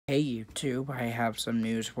Hey YouTube, I have some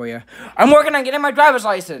news for you. I'm working on getting my driver's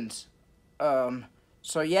license.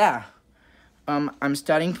 So yeah. I'm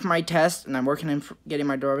studying for my test and I'm working on getting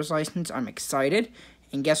my driver's license. I'm excited.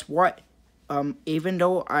 And guess what? Even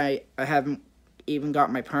though I haven't even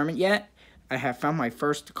got my permit yet, I have found my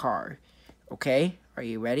first car. Okay? Are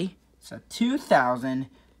you ready? It's a 2000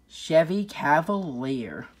 Chevy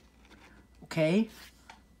Cavalier. Okay?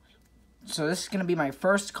 So this is going to be my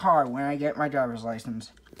first car when I get my driver's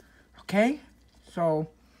license. Okay? So,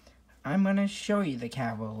 I'm going to show you the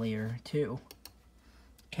Cavalier, too.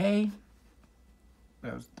 Okay?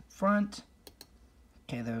 There's the front.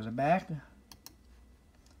 Okay, there's the back.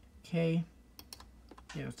 Okay.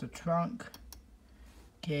 There's the trunk.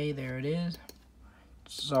 Okay, there it is.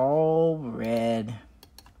 It's all red.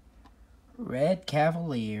 Red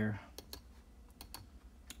Cavalier.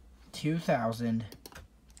 2000.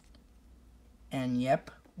 And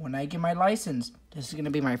yep, when I get my license, this is going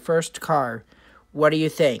to be my first car. What do you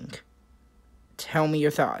think? Tell me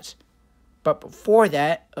your thoughts. But before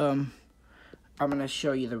that, I'm going to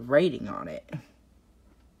show you the rating on it.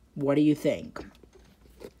 What do you think?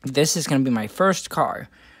 This is going to be my first car.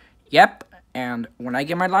 Yep, and when I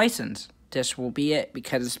get my license, this will be it.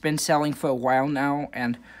 Because it's been selling for a while now,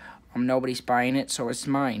 and nobody's buying it, so it's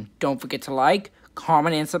mine. Don't forget to like,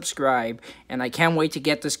 comment, and subscribe. And I can't wait to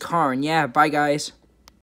get this car. And yeah, bye guys.